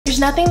There's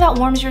nothing that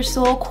warms your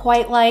soul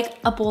quite like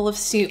a bowl of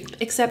soup,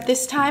 except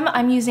this time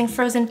I'm using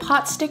frozen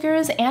pot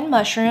stickers and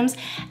mushrooms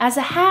as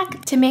a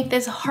hack to make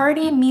this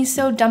hearty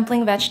miso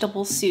dumpling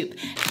vegetable soup.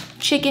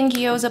 Chicken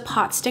gyoza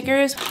pot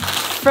stickers,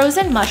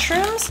 frozen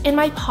mushrooms. In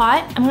my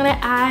pot, I'm gonna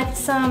add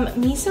some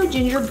miso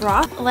ginger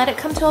broth, let it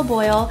come to a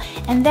boil,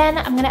 and then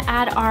I'm gonna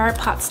add our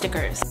pot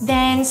stickers.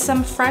 Then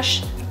some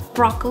fresh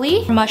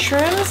broccoli,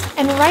 mushrooms,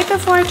 and right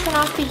before I turn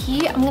off the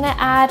heat, I'm gonna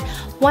add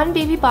one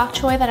baby bok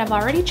choy that I've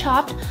already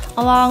chopped,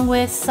 along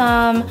with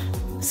some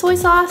soy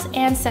sauce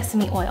and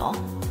sesame oil.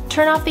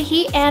 Turn off the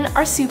heat and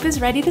our soup is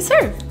ready to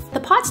serve. The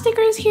pot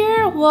stickers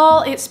here,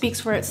 well, it speaks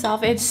for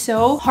itself. It's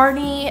so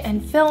hearty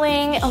and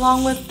filling,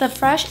 along with the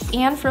fresh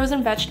and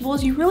frozen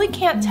vegetables. You really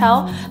can't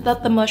tell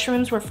that the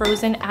mushrooms were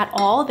frozen at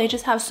all. They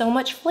just have so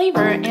much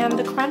flavor, and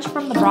the crunch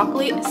from the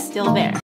broccoli is still there.